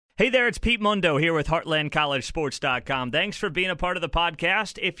Hey there, it's Pete Mundo here with HeartlandCollegeSports.com. Thanks for being a part of the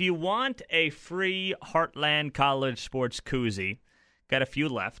podcast. If you want a free Heartland College Sports koozie, got a few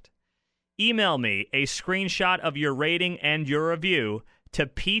left, email me a screenshot of your rating and your review to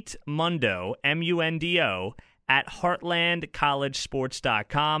Pete Mundo, M-U-N-D-O, at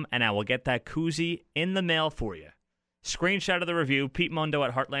HeartlandCollegeSports.com, and I will get that koozie in the mail for you. Screenshot of the review, Pete Mundo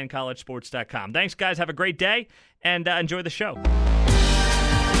at HeartlandCollegeSports.com. Thanks, guys. Have a great day, and enjoy the show.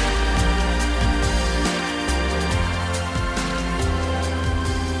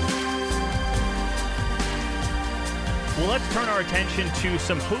 Well, let's turn our attention to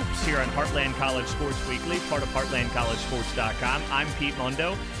some hoops here on Heartland College Sports Weekly, part of HeartlandCollegeSports.com. I'm Pete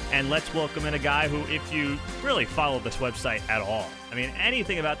Mundo, and let's welcome in a guy who, if you really follow this website at all, I mean,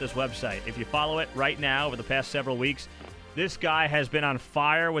 anything about this website, if you follow it right now over the past several weeks, this guy has been on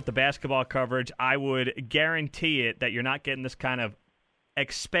fire with the basketball coverage. I would guarantee it that you're not getting this kind of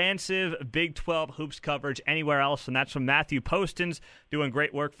expansive Big 12 hoops coverage anywhere else, and that's from Matthew Postins, doing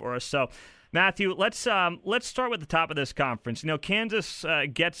great work for us. So, Matthew, let's start with the top of this conference. You know, Kansas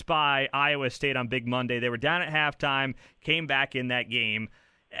gets by Iowa State on Big Monday. They were down at halftime, came back in that game.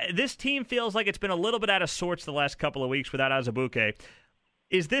 This team feels like it's been a little bit out of sorts the last couple of weeks without Azubuike.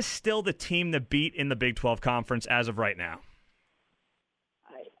 Is this still the team to beat in the Big 12 conference as of right now?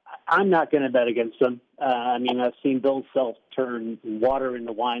 I'm not going to bet against them. I mean, I've seen Bill Self turn water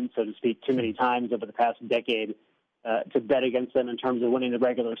into wine, so to speak, too many times over the past decade to bet against them in terms of winning the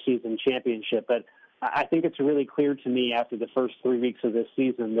regular season championship. But I think it's really clear to me after the first 3 weeks of this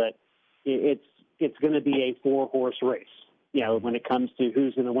season that it's going to be a four-horse race, you know, when it comes to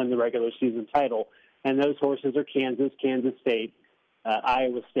who's going to win the regular season title. And those horses are Kansas, Kansas State,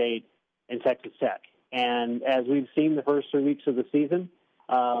 Iowa State, and Texas Tech. And as we've seen the first 3 weeks of the season,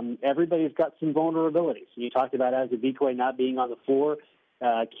 everybody's got some vulnerabilities. You talked about Azubuike not being on the floor.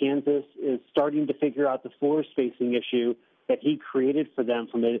 Kansas is starting to figure out the floor spacing issue that he created for them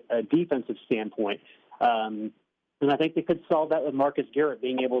from a defensive standpoint. And I think they could solve that with Marcus Garrett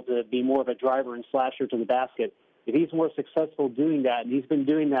being able to be more of a driver and slasher to the basket. If he's more successful doing that, and he's been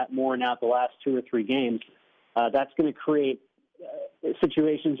doing that more now the last 2 or 3 games, that's going to create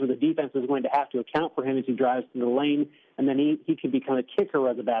situations where the defense is going to have to account for him as he drives to the lane, and then he can become a kicker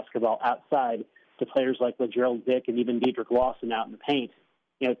of the basketball outside to players like LaGerald Dick and even Dedrick Lawson out in the paint.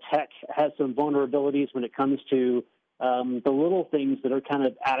 You know, Tech has some vulnerabilities when it comes to the little things that are kind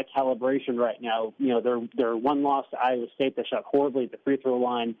of out of calibration right now. You know, their one loss to Iowa State, they shot horribly at the free throw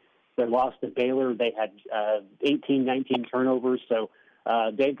line. Their loss to Baylor, they had 18, 19 turnovers. So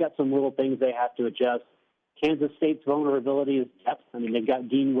they've got some little things they have to adjust. Kansas State's vulnerability is depth. I mean, they've got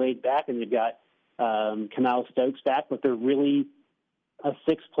Dean Wade back and they've got Kamau Stokes back, but they're really a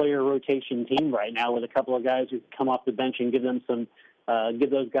 6-player rotation team right now with a couple of guys who come off the bench and give them some give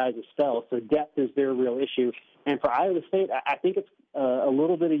those guys a spell. So depth is their real issue. And for Iowa State, I think it's a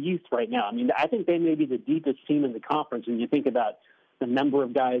little bit of youth right now. I mean, I think they may be the deepest team in the conference when you think about the number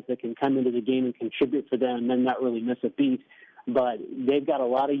of guys that can come into the game and contribute for them and then not really miss a beat. But they've got a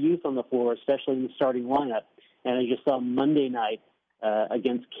lot of youth on the floor, especially in the starting lineup. And as you saw Monday night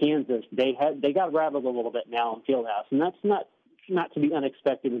against Kansas, they got rattled a little bit now in Fieldhouse. And that's not to be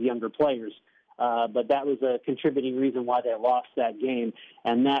unexpected with younger players. But that was a contributing reason why they lost that game.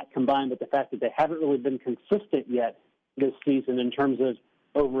 And that combined with the fact that they haven't really been consistent yet this season in terms of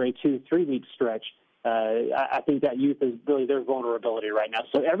over a 2-3 week stretch, I think that youth is really their vulnerability right now.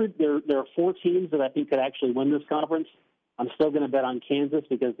 So there are 4 teams that I think could actually win this conference. I'm still going to bet on Kansas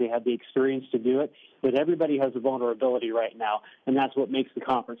because they have the experience to do it. But everybody has a vulnerability right now, and that's what makes the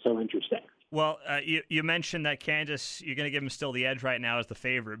conference so interesting. Well, you mentioned that Kansas, you're going to give them still the edge right now as the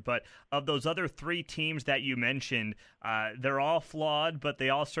favorite. But of those other 3 teams that you mentioned, they're all flawed, but they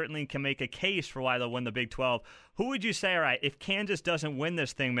all certainly can make a case for why they'll win the Big 12. Who would you say, all right, if Kansas doesn't win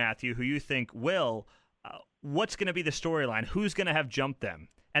this thing, Matthew, who you think will, what's going to be the storyline? Who's going to have jumped them?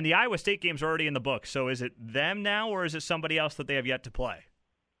 And the Iowa State game's already in the book, so is it them now, or is it somebody else that they have yet to play?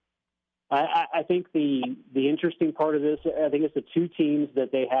 I think the interesting part of this, I think it's the 2 teams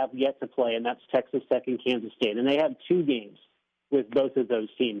that they have yet to play, and that's Texas Tech and Kansas State. And they have 2 games with both of those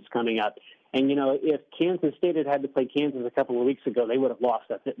teams coming up. And, you know, if Kansas State had to play Kansas a couple of weeks ago, they would have lost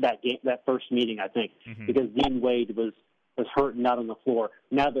that game, that first meeting, I think, because Dean Wade was hurt and not on the floor.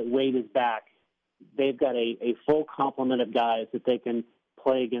 Now that Wade is back, they've got a full complement of guys that they can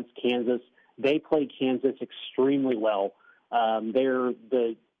play against Kansas. They play Kansas extremely well. They're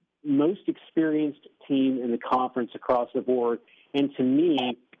the most experienced team in the conference across the board. And to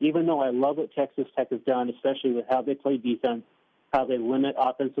me, even though I love what Texas Tech has done, especially with how they play defense, how they limit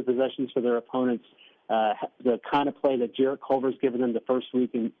offensive possessions for their opponents, the kind of play that Jarrett Culver's given them the first 3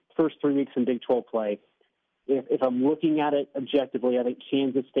 weeks in Big 12 play. If I'm looking at it objectively, I think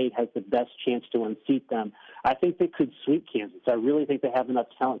Kansas State has the best chance to unseat them. I think they could sweep Kansas. I really think they have enough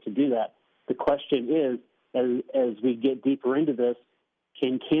talent to do that. The question is, as we get deeper into this,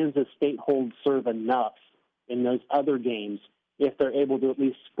 can Kansas State hold serve enough in those other games if they're able to at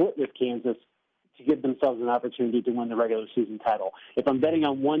least split with Kansas to give themselves an opportunity to win the regular season title? If I'm betting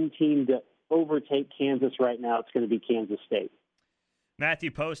on one team to overtake Kansas right now, it's going to be Kansas State.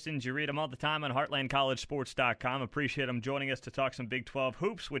 Matthew Postins, you read him all the time on HeartlandCollegeSports.com. Appreciate him joining us to talk some Big 12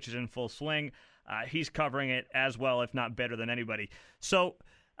 hoops, which is in full swing. He's covering it as well, if not better than anybody. So,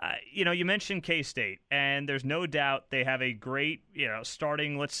 you mentioned K-State, and there's no doubt they have a great,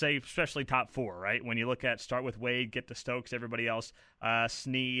 starting, let's say, especially top 4, right? When you look at start with Wade, get to Stokes, everybody else,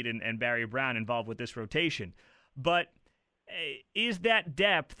 Snead and Barry Brown involved with this rotation. But is that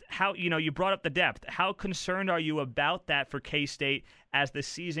depth, how, you brought up the depth, how concerned are you about that for K-State as the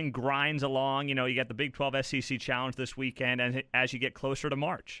season grinds along? You got the Big 12 SEC Challenge this weekend and as you get closer to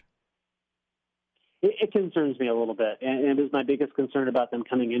March. It concerns me a little bit, and it was my biggest concern about them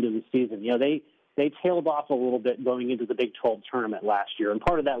coming into the season. They tailed off a little bit going into the Big 12 tournament last year, and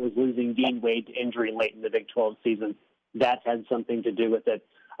part of that was losing Dean Wade to injury late in the Big 12 season. That had something to do with it.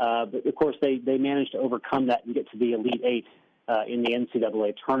 But, of course, they managed to overcome that and get to the Elite Eight in the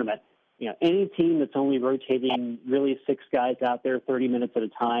NCAA tournament. Any team that's only rotating really 6 guys out there 30 minutes at a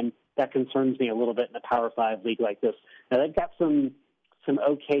time, that concerns me a little bit in a Power 5 league like this. Now, they've got some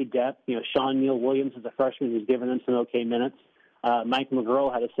okay depth. Sean Neal Williams is a freshman who's given them some okay minutes. Mike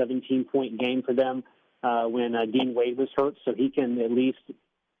McGurl had a 17-point game for them when Dean Wade was hurt, so he can at least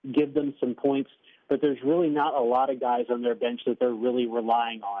give them some points. But there's really not a lot of guys on their bench that they're really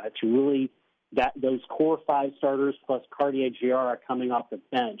relying on. It's really those core 5 starters plus Cartier-Giara coming off the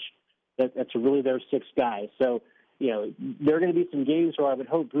bench. That's really their 6 guys. So, there are going to be some games where I would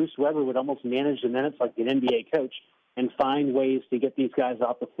hope Bruce Weber would almost manage the minutes like an NBA coach and find ways to get these guys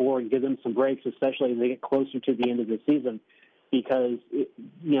off the floor and give them some breaks, especially as they get closer to the end of the season, because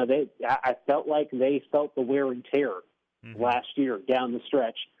I felt like they felt the wear and tear last year down the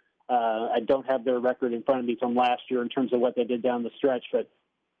stretch. I don't have their record in front of me from last year in terms of what they did down the stretch, but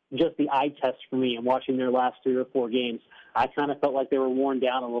just the eye test for me and watching their last 3 or 4 games, I kind of felt like they were worn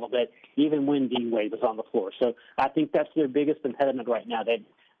down a little bit, even when Dean Wade was on the floor. So I think that's their biggest impediment right now.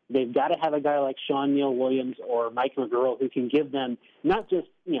 They've got to have a guy like Sean Neal Williams or Mike McGurl who can give them not just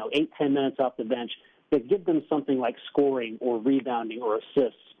 8-10 minutes off the bench, but give them something like scoring or rebounding or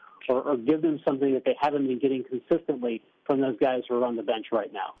assists, or give them something that they haven't been getting consistently from those guys who are on the bench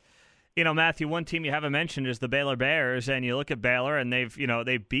right now. Matthew, one team you haven't mentioned is the Baylor Bears, and you look at Baylor, and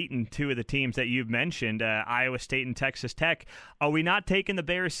they've beaten 2 of the teams that you've mentioned, Iowa State and Texas Tech. Are we not taking the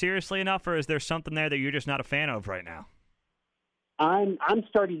Bears seriously enough, or is there something there that you're just not a fan of right now? I'm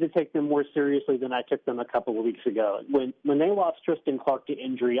starting to take them more seriously than I took them a couple of weeks ago. When they lost Tristan Clark to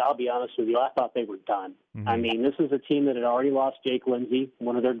injury, I'll be honest with you, I thought they were done. Mm-hmm. I mean, this is a team that had already lost Jake Lindsey,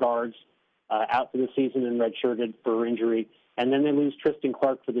 one of their guards, out for the season and redshirted for injury. And then they lose Tristan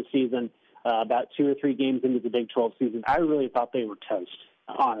Clark for the season about 2 or 3 games into the Big 12 season. I really thought they were toast,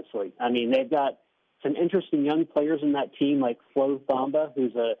 honestly. I mean, they've got some interesting young players in that team like Flo Thamba,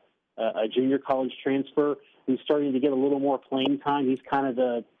 who's a junior college transfer, who's starting to get a little more playing time. He's kind of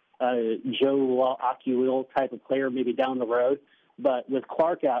the Joe Aquilil type of player maybe down the road. But with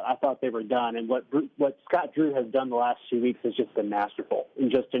Clark out, I thought they were done. And what Scott Drew has done the last 2 weeks has just been masterful, and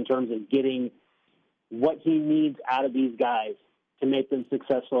just in terms of getting what he needs out of these guys to make them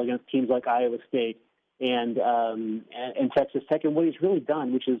successful against teams like Iowa State and Texas Tech. And what he's really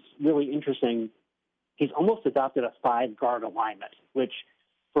done, which is really interesting, he's almost adopted a 5-guard alignment, which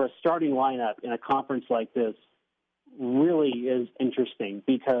for a starting lineup in a conference like this really is interesting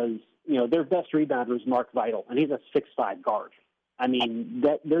because, their best rebounder is Mark Vital, and he's a 6'5" guard. I mean,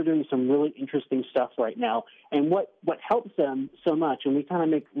 they're doing some really interesting stuff right now. And what helps them so much, and we kind of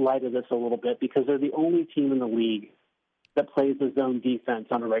make light of this a little bit because they're the only team in the league that plays the zone defense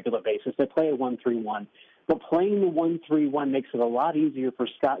on a regular basis. They play a 1-3-1. But playing the 1-3-1 makes it a lot easier for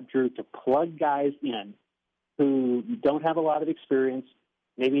Scott Drew to plug guys in who don't have a lot of experience,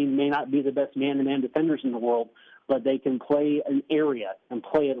 maybe may not be the best man-to-man defenders in the world, but they can play an area and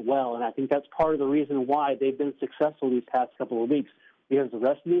play it well. And I think that's part of the reason why they've been successful these past couple of weeks, because the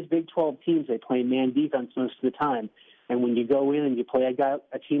rest of these Big 12 teams, they play man defense most of the time. And when you go in and you play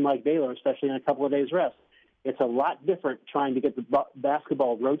a team like Baylor, especially in a couple of days rest, it's a lot different trying to get the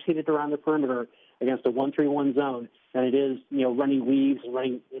basketball rotated around the perimeter against a 1-3-1 zone than it is, running weaves and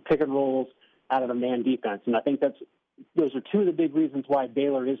running pick and rolls out of a man defense. And I think those are 2 of the big reasons why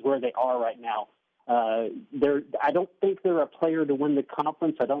Baylor is where they are right now. I don't think they're a player to win the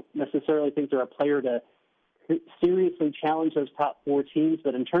conference. I don't necessarily think they're a player to seriously challenge those top four teams.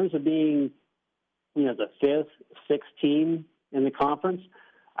 But in terms of being, the fifth, sixth team in the conference,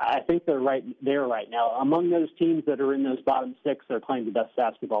 I think they're right there right now. Among those teams that are in those bottom six, they're playing the best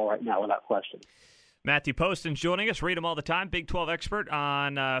basketball right now, without question. Matthew Poston's joining us. Read him all the time. Big 12 expert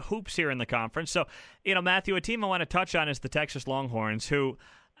on hoops here in the conference. So, Matthew, a team I want to touch on is the Texas Longhorns, who,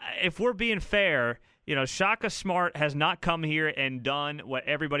 if we're being fair, Shaka Smart has not come here and done what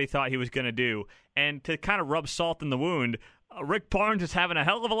everybody thought he was going to do. And to kind of rub salt in the wound, Rick Barnes is having a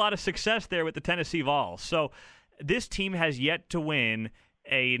hell of a lot of success there with the Tennessee Vols. So this team has yet to win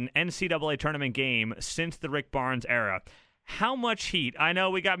an NCAA tournament game since the Rick Barnes era. How much heat? I know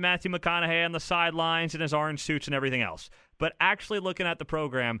we got Matthew McConaughey on the sidelines in his orange suits and everything else, but actually looking at the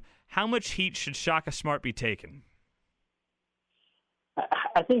program, how much heat should Shaka Smart be taking?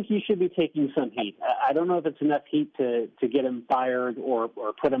 I think he should be taking some heat. I don't know if it's enough heat to get him fired or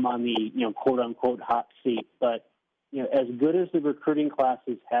put him on the quote unquote hot seat. But as good as the recruiting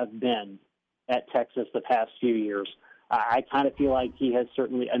classes have been at Texas the past few years, I kind of feel like he has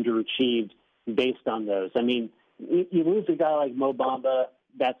certainly underachieved based on those. I mean, you lose a guy like Mo Bamba,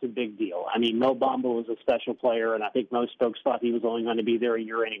 that's a big deal. I mean, Mo Bamba was a special player, and I think most folks thought he was only going to be there a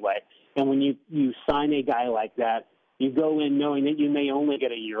year anyway. And when you sign a guy like that, you go in knowing that you may only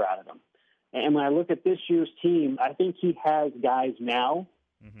get a year out of him. And when I look at this year's team, I think he has guys now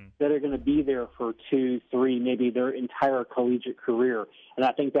that are going to be there for 2, 3, maybe their entire collegiate career. And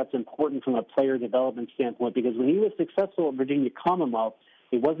I think that's important from a player development standpoint, because when he was successful at Virginia Commonwealth,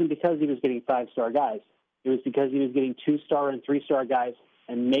 it wasn't because he was getting 5-star guys. It was because he was getting 2-star and 3-star guys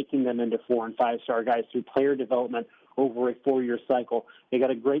and making them into 4- and 5-star guys through player development over a 4-year cycle. They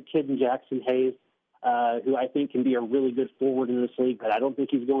got a great kid in Jackson Hayes, who I think can be a really good forward in this league, but I don't think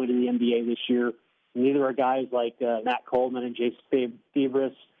he's going to the NBA this year. Neither are guys like Matt Coleman and Jason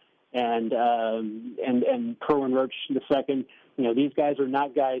Febris and Kerwin Roach II. These guys are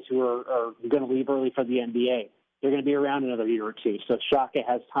not guys who are going to leave early for the NBA. They're going to be around another year or two, so Shaka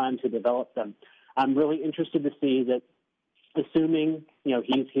has time to develop them. I'm really interested to see that, assuming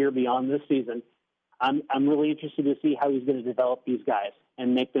he's here beyond this season, I'm really interested to see how he's going to develop these guys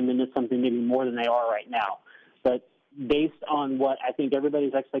and make them into something maybe more than they are right now. But based on what I think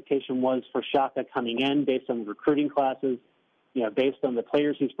everybody's expectation was for Shaka coming in, based on the recruiting classes, based on the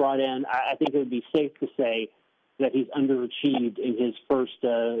players he's brought in, I think it would be safe to say that he's underachieved in his first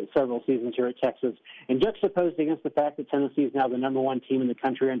several seasons here at Texas. And juxtaposed against the fact that Tennessee is now the number one team in the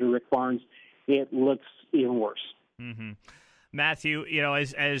country under Rick Barnes, it looks even worse. Mm-hmm. Matthew,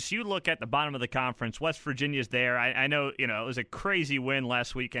 as you look at the bottom of the conference, West Virginia's there. I know, it was a crazy win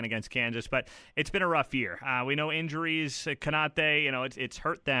last weekend against Kansas, but it's been a rough year. We know injuries, Konate, it's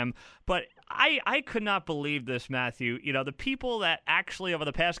hurt them. But I could not believe this, Matthew. The people that actually over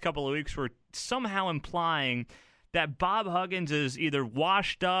the past couple of weeks were somehow implying that Bob Huggins is either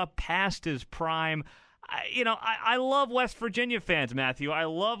washed up, past his prime. I love West Virginia fans, Matthew. I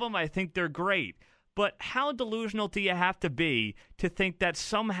love them. I think they're great. But how delusional do you have to be to think that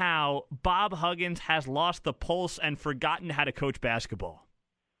somehow Bob Huggins has lost the pulse and forgotten how to coach basketball?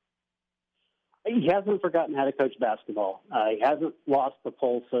 He hasn't forgotten how to coach basketball. He hasn't lost the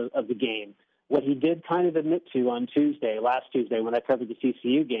pulse of the game. What he did kind of admit to on last Tuesday, when I covered the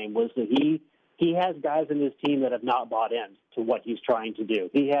TCU game, was that he has guys in his team that have not bought in to what he's trying to do.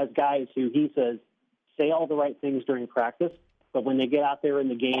 He has guys who he says say all the right things during practice, but when they get out there in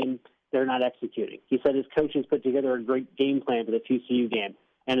the game, they're not executing. He said his coaches put together a great game plan for the TCU game,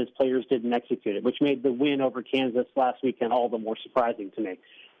 and his players didn't execute it, which made the win over Kansas last weekend all the more surprising to me.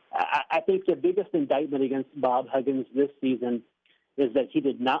 I think the biggest indictment against Bob Huggins this season is that he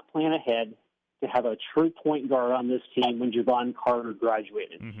did not plan ahead to have a true point guard on this team when Javon Carter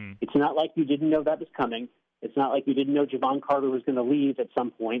graduated. Mm-hmm. It's not like you didn't know that was coming. It's not like you didn't know Javon Carter was going to leave at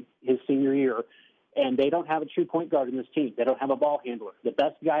some point his senior year. And they don't have a true point guard in this team. They don't have a ball handler. The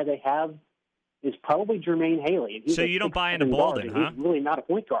best guy they have is probably Jermaine Haley. So you don't buy into Bolden, huh? He's really not a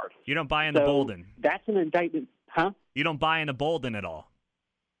point guard. You don't buy into Bolden. That's an indictment, huh? You don't buy into Bolden at all?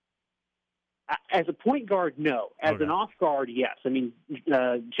 As a point guard, no. As an off guard, yes. I mean,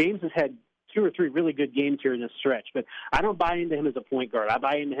 James has had 2 or 3 really good games here in this stretch, but I don't buy into him as a point guard. I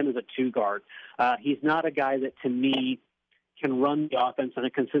buy into him as a 2 guard. He's not a guy that, to me, can run the offense on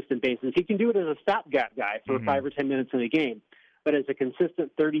a consistent basis. He can do it as a stopgap guy for 5 or 10 minutes in a game. But as a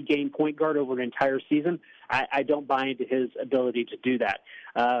consistent 30-game point guard over an entire season, I don't buy into his ability to do that.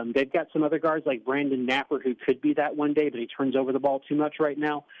 They've got some other guards like Brandon Knappert who could be that one day, but he turns over the ball too much right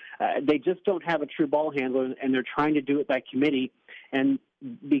now. They just don't have a true ball handler, and they're trying to do it by committee. And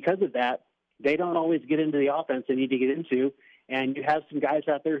because of that, they don't always get into the offense they need to get into, and you have some guys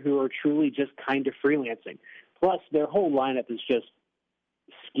out there who are truly just kind of freelancing. Plus, their whole lineup is just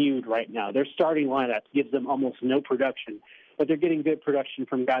skewed right now. Their starting lineup gives them almost no production, but they're getting good production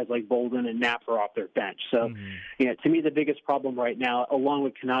from guys like Bolden and Napper off their bench. So, to me, the biggest problem right now, along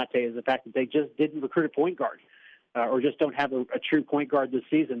with Konate, is the fact that they just didn't recruit a point guard or just don't have a true point guard this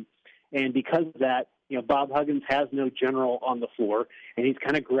season. And because of that, Bob Huggins has no general on the floor, and he's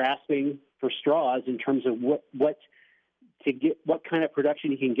kind of grasping for straws in terms of what kind of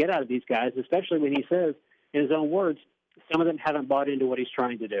production he can get out of these guys, especially when he says, in his own words, some of them haven't bought into what he's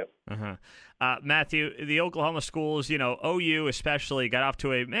trying to do. Matthew, the Oklahoma schools, OU especially, got off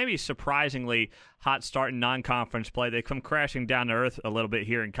to a maybe surprisingly hot start in non-conference play. They come crashing down to earth a little bit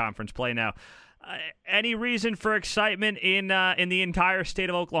here in conference play now. Any reason for excitement in the entire state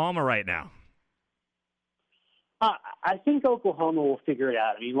of Oklahoma right now? I think Oklahoma will figure it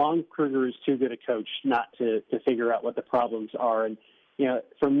out. I mean, Lon Kruger is too good a coach not to figure out what the problems are. And,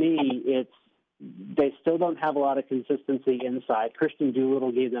 for me, they still don't have a lot of consistency inside. Christian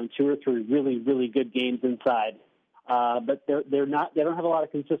Doolittle gave them 2 or 3 really, really good games inside. But they don't have a lot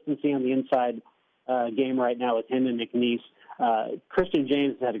of consistency on the inside game right now with him and McNeese. Christian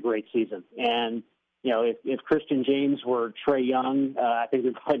James has had a great season. And, if Christian James were Trae Young, I think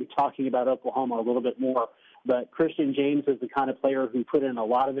we'd probably be talking about Oklahoma a little bit more. But Christian James is the kind of player who put in a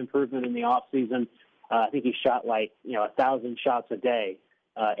lot of improvement in the offseason. I think he shot 1,000 shots a day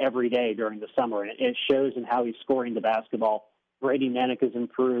every day during the summer. And it shows in how he's scoring the basketball. Brady Manek has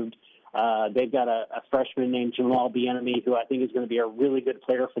improved. They've got a freshman named Jamal Bieniemy, who I think is going to be a really good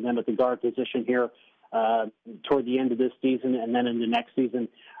player for them at the guard position here toward the end of this season and then in the next season.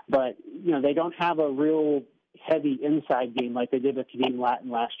 But, they don't have a real heavy inside game like they did with Kadeem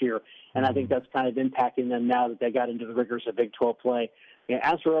Latin last year. And I think that's kind of impacting them now that they got into the rigors of Big 12 play.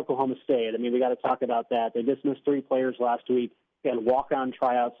 As for Oklahoma State, we got to talk about that. They dismissed 3 players last week. They had walk-on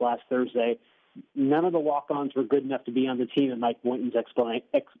tryouts last Thursday. None of the walk-ons were good enough to be on the team in Mike Boynton's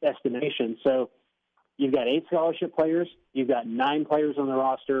estimation. So you've got 8 scholarship players. You've got 9 players on the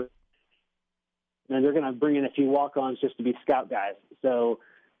roster. And they're going to bring in a few walk-ons just to be scout guys. So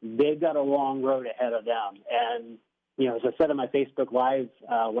they've got a long road ahead of them. And, as I said on my Facebook Live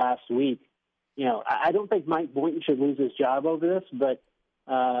last week, I don't think Mike Boynton should lose his job over this, but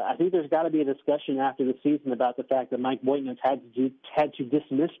I think there's got to be a discussion after the season about the fact that Mike Boynton has had to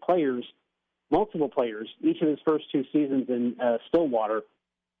dismiss players, multiple players, each of his first 2 seasons in Stillwater,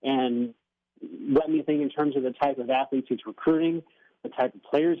 and let me think in terms of the type of athletes he's recruiting, the type of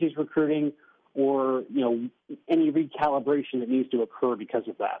players he's recruiting, or any recalibration that needs to occur because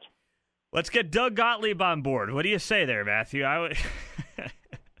of that. Let's get Doug Gottlieb on board. What do you say there, Matthew?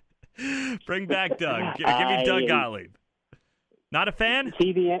 Bring back Doug. Give me Doug Gottlieb. Not a fan?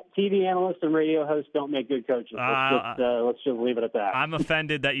 TV analysts and radio hosts don't make good coaches. Let's just leave it at that. I'm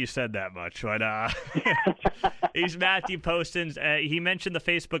offended that you said that much. But he's Matthew Postins. He mentioned the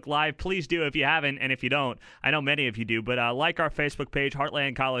Facebook Live. Please do if you haven't, and if you don't, I know many of you do, but like our Facebook page,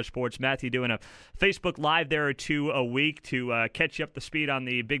 Heartland College Sports. Matthew doing a Facebook Live there or 2 a week to catch you up to speed on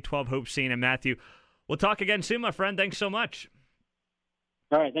the Big 12 hoop scene. And Matthew, we'll talk again soon, my friend. Thanks so much.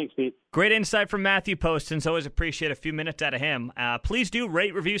 All right, thanks, Pete. Great insight from Matthew Postins. Always appreciate a few minutes out of him. Please do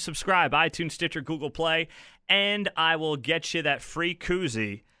rate, review, subscribe, iTunes, Stitcher, Google Play, and I will get you that free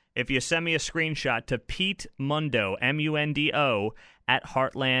koozie if you send me a screenshot to Pete Mundo, M-U-N-D-O, at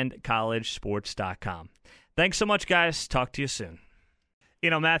heartlandcollegesports.com. Thanks so much, guys. Talk to you soon.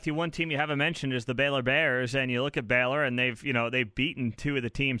 Matthew, one team you haven't mentioned is the Baylor Bears, and you look at Baylor, and they've beaten 2 of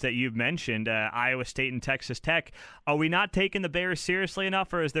the teams that you've mentioned, Iowa State and Texas Tech. Are we not taking the Bears seriously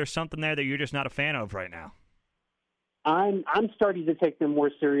enough, or is there something there that you're just not a fan of right now? I'm starting to take them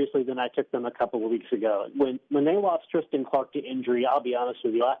more seriously than I took them a couple of weeks ago. When they lost Tristan Clark to injury, I'll be honest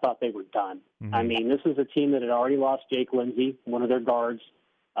with you, I thought they were done. Mm-hmm. This is a team that had already lost Jake Lindsey, one of their guards,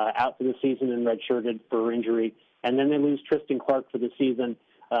 out for the season and redshirted for injury. And then they lose Tristan Clark for the season,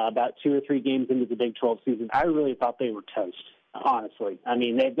 about 2 or 3 games into the Big 12 season. I really thought they were toast, honestly.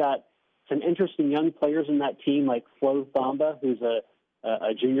 They've got some interesting young players in that team, like Flo Thamba, who's a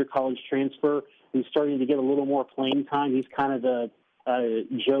junior college transfer, who's starting to get a little more playing time. He's kind of the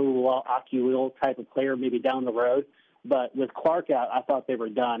Joe Acuil type of player, maybe down the road. But with Clark out, I thought they were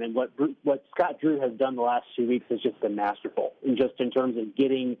done. And what Scott Drew has done the last 2 weeks has just been masterful, and just in terms of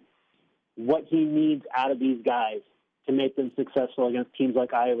getting what he needs out of these guys to make them successful against teams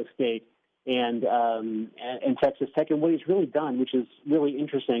like Iowa State and Texas Tech. And what he's really done, which is really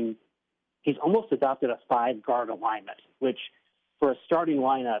interesting, he's almost adopted a 5-guard alignment, which for a starting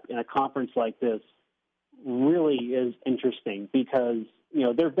lineup in a conference like this really is interesting because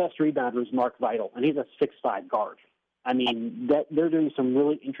their best rebounder is Mark Vital, and he's a 6'5" guard. I mean, that they're doing some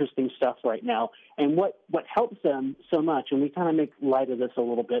really interesting stuff right now. And what helps them so much, and we kind of make light of this a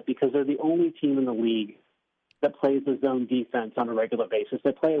little bit because they're the only team in the league that plays the zone defense on a regular basis.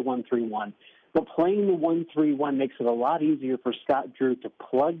 They play a 1-3-1. But playing the 1-3-1 makes it a lot easier for Scott Drew to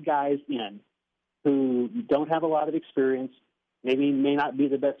plug guys in who don't have a lot of experience, maybe may not be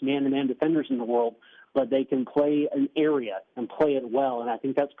the best man-to-man defenders in the world, but they can play an area and play it well. And I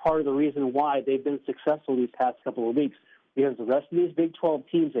think that's part of the reason why they've been successful these past couple of weeks, because the rest of these Big 12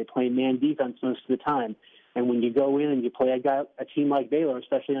 teams, they play man defense most of the time. And when you go in and you play a team like Baylor,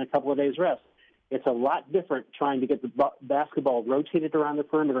 especially in a couple of days rest, it's a lot different trying to get the basketball rotated around the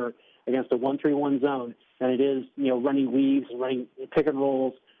perimeter against a 1-3-1 zone than it is, running weaves and running pick and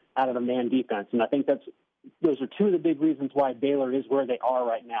rolls out of a man defense. And I think those are two of the big reasons why Baylor is where they are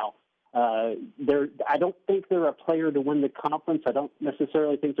right now. I don't think they're a player to win the conference. I don't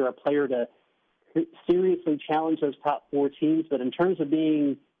necessarily think they're a player to seriously challenge those top four teams. But in terms of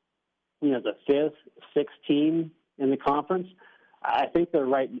being, the fifth, sixth team in the conference, I think they're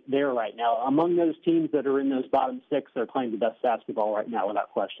right there right now. Among those teams that are in those bottom six, they're playing the best basketball right now, without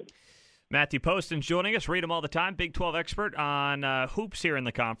question. Matthew Poston's joining us. Read him all the time. Big 12 expert on hoops here in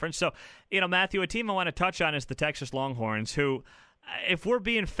the conference. So, Matthew, a team I want to touch on is the Texas Longhorns, who, if we're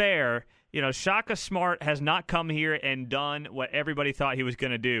being fair, Shaka Smart has not come here and done what everybody thought he was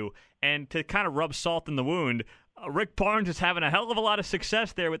going to do. And to kind of rub salt in the wound, Rick Barnes is having a hell of a lot of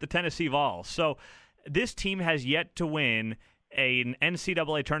success there with the Tennessee Vols. So this team has yet to win an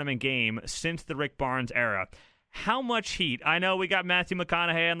NCAA tournament game since the Rick Barnes era. How much heat? I know we got Matthew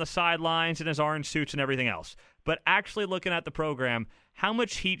McConaughey on the sidelines in his orange suits and everything else, but actually looking at the program, how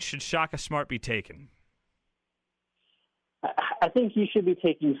much heat should Shaka Smart be taking? I think he should be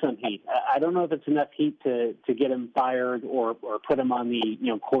taking some heat. I don't know if it's enough heat to get him fired or put him on the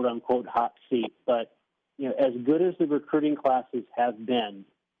quote unquote hot seat. But as good as the recruiting classes have been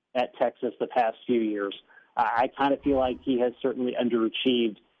at Texas the past few years, I kind of feel like he has certainly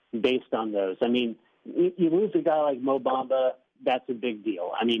underachieved based on those. I mean, you lose a guy like Mo Bamba, that's a big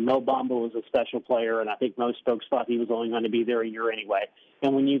deal. I mean, Mo Bamba was a special player, and I think most folks thought he was only going to be there a year anyway.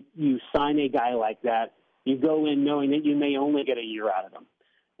 And when you sign a guy like that, you go in knowing that you may only get a year out of him.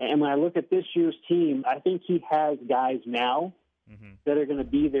 And when I look at this year's team, I think he has guys now that are going to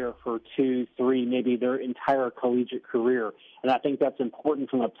be there for 2, 3, maybe their entire collegiate career. And I think that's important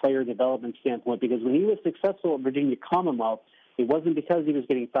from a player development standpoint, because when he was successful at Virginia Commonwealth, it wasn't because he was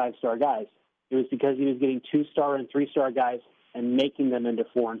getting 5-star guys. It was because he was getting 2-star and 3-star guys and making them into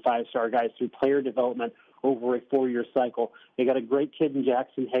 4- and 5-star guys through player development over a 4-year cycle. They got a great kid in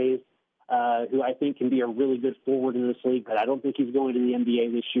Jackson Hayes, who I think can be a really good forward in this league, but I don't think he's going to the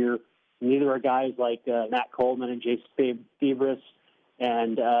NBA this year. Neither are guys like Matt Coleman and Jace Febris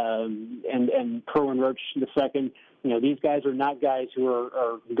and Kerwin Roach II. These guys are not guys who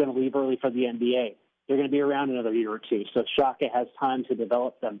are going to leave early for the NBA. They're going to be around another year or two, so Shaka has time to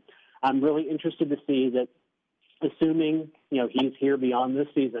develop them. I'm really interested to see that, assuming he's here beyond this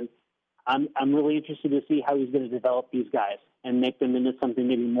season, I'm really interested to see how he's going to develop these guys and make them into something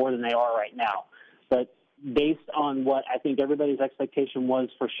maybe more than they are right now. But based on what I think everybody's expectation was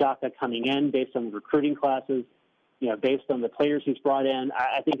for Shaka coming in, based on the recruiting classes, based on the players he's brought in,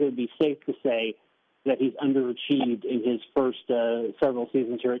 I think it would be safe to say that he's underachieved in his first several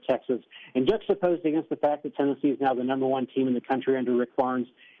seasons here at Texas. And juxtaposed against the fact that Tennessee is now the number one team in the country under Rick Barnes,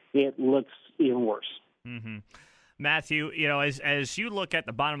 it looks even worse. Mm-hmm. Matthew, as you look at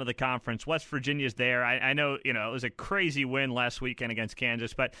the bottom of the conference, West Virginia's there. I know, it was a crazy win last weekend against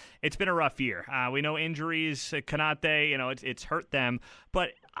Kansas, but it's been a rough year. We know injuries, Konate, it's hurt them.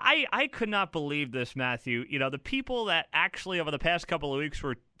 But I could not believe this, Matthew. The people that actually over the past couple of weeks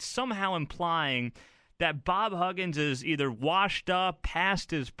were somehow implying that Bob Huggins is either washed up,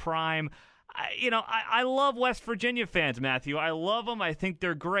 past his prime. I love West Virginia fans, Matthew. I love them. I think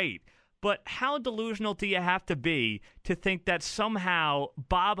they're great. But how delusional do you have to be to think that somehow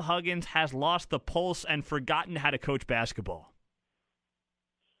Bob Huggins has lost the pulse and forgotten how to coach basketball?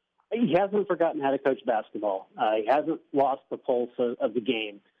 He hasn't forgotten how to coach basketball. He hasn't lost the pulse of the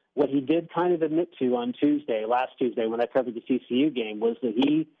game. What he did kind of admit to on last Tuesday, when I covered the TCU game, was that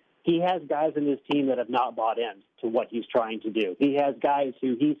he has guys in his team that have not bought in to what he's trying to do. He has guys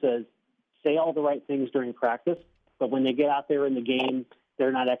who he says say all the right things during practice, but when they get out there in the game,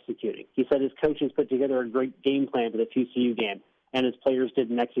 they're not executing. He said his coaches put together a great game plan for the TCU game, and his players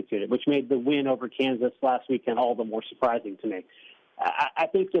didn't execute it, which made the win over Kansas last weekend all the more surprising to me. I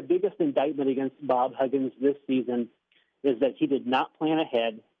think the biggest indictment against Bob Huggins this season is that he did not plan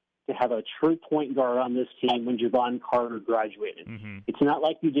ahead. to have a true point guard on this team when Javon Carter graduated. Mm-hmm. It's not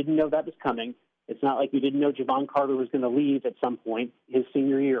like you didn't know that was coming. It's not like you didn't know Javon Carter was going to leave at some point his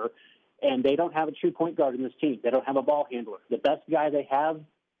senior year. And they don't have a true point guard in this team. They don't have a ball handler. The best guy they have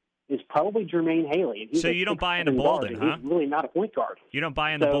is probably Jermaine Haley. So you don't buy into Bolden, huh? He's really not a point guard. You don't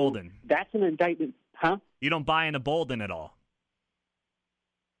buy into Bolden. That's an indictment, huh? You don't buy into Bolden at all.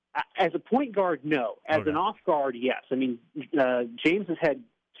 As a point guard, no. As an off guard, yes. I mean, James has had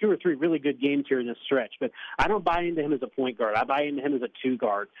 2 or 3 really good games here in this stretch, but I don't buy into him as a point guard. I buy into him as a 2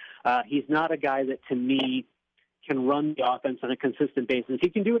 guard. He's not a guy that, to me, can run the offense on a consistent basis. He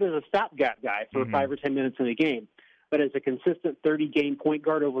can do it as a stopgap guy for 5 or 10 minutes in a game. But as a consistent 30-game point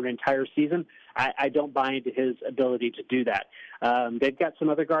guard over an entire season, I don't buy into his ability to do that. They've got some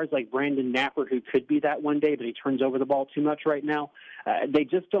other guards like Brandon Napper who could be that one day, but he turns over the ball too much right now. They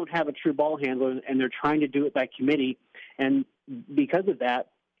just don't have a true ball handler, and they're trying to do it by committee. And because of that,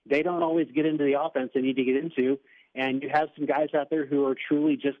 they don't always get into the offense they need to get into, and you have some guys out there who are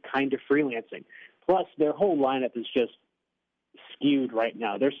truly just kind of freelancing. Plus, their whole lineup is just skewed right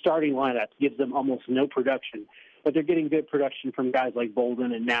now. Their starting lineup gives them almost no production, but they're getting good production from guys like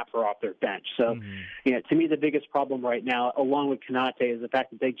Bolden and Napper off their bench. So, to me, the biggest problem right now, along with Konate, is the fact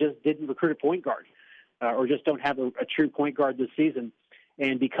that they just didn't recruit a point guard or just don't have a true point guard this season.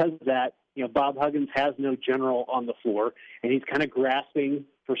 And because of that, Bob Huggins has no general on the floor, and he's kind of grasping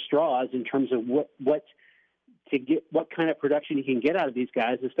for straws in terms of what kind of production he can get out of these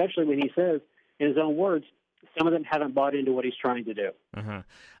guys, especially when he says, in his own words, some of them haven't bought into what he's trying to do.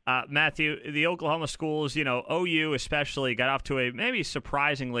 Matthew, the Oklahoma schools, OU especially, got off to a maybe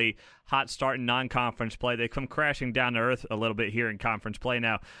surprisingly hot start in non-conference play. They come crashing down to earth a little bit here in conference play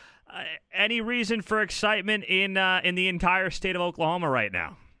now. Any reason for excitement in the entire state of Oklahoma right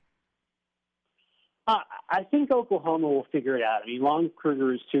now? I think Oklahoma will figure it out. I mean, Lon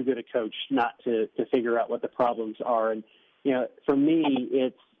Kruger is too good a coach not to figure out what the problems are. And, for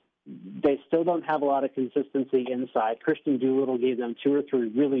me, they still don't have a lot of consistency inside. Christian Doolittle gave them 2 or 3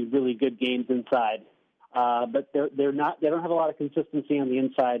 really, really good games inside. But they don't have a lot of consistency on the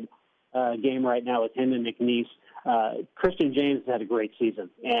inside game right now with him and McNeese. Christian James has had a great season.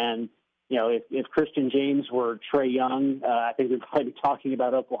 And, if Christian James were Trae Young, I think we'd probably be talking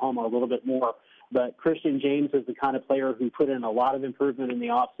about Oklahoma a little bit more. But Christian James is the kind of player who put in a lot of improvement in the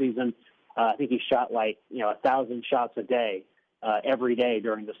offseason. I think he shot 1,000 shots a day every day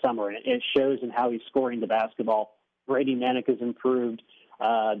during the summer. And it shows in how he's scoring the basketball. Brady Manek has improved.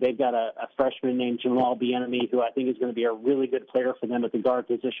 They've got a freshman named Jamal Bieniemy, who I think is going to be a really good player for them at the guard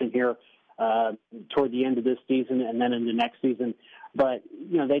position here toward the end of this season and then in the next season. But,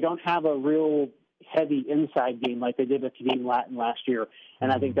 they don't have a real heavy inside game like they did with Kadeem Latin last year.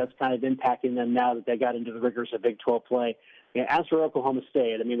 And I think that's kind of impacting them now that they got into the rigors of Big 12 play. As for Oklahoma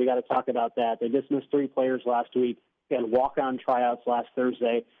State, I mean, we got to talk about that. They dismissed 3 players last week. They had walk-on tryouts last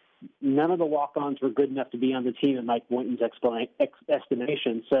Thursday. None of the walk-ons were good enough to be on the team in Mike Boynton's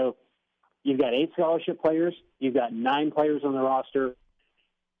estimation. So you've got 8 scholarship players. You've got 9 players on the roster.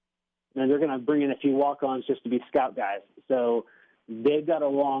 And they're going to bring in a few walk-ons just to be scout guys. So they've got a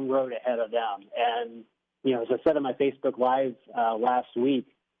long road ahead of them. And, as I said on my Facebook Live last week,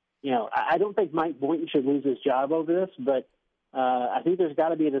 I don't think Mike Boynton should lose his job over this, but I think there's got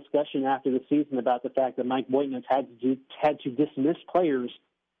to be a discussion after the season about the fact that Mike Boynton has had to dismiss players,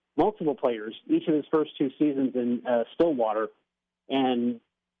 multiple players, each of his first 2 seasons in Stillwater. And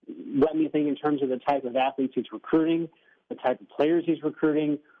let me think in terms of the type of athletes he's recruiting, the type of players he's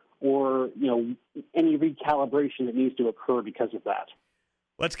recruiting, or, any recalibration that needs to occur because of that.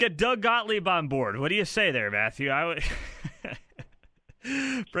 Let's get Doug Gottlieb on board. What do you say there, Matthew?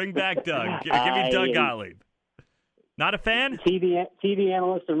 Bring back Doug. Give me Doug Gottlieb. Not a fan? TV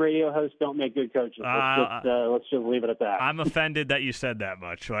analysts and radio hosts don't make good coaches. Let's just leave it at that. I'm offended that you said that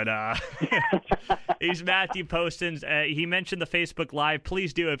much. But he's Matthew Postins. He mentioned the Facebook Live.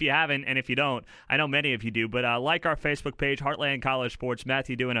 Please do if you haven't, and if you don't, I know many of you do, but like our Facebook page, Heartland College Sports.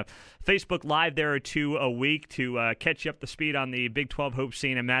 Matthew doing a Facebook Live there or 2 a week to catch you up to speed on the Big 12 hoop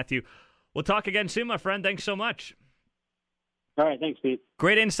scene. And Matthew, we'll talk again soon, my friend. Thanks so much. All right, thanks, Pete.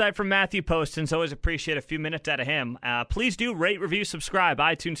 Great insight from Matthew Postins. Always appreciate a few minutes out of him. Please do rate, review, subscribe,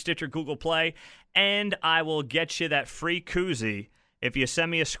 iTunes, Stitcher, Google Play, and I will get you that free koozie if you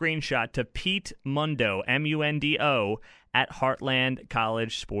send me a screenshot to Pete Mundo, MUNDO, at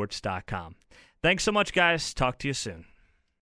heartlandcollegesports.com. Thanks so much, guys. Talk to you soon.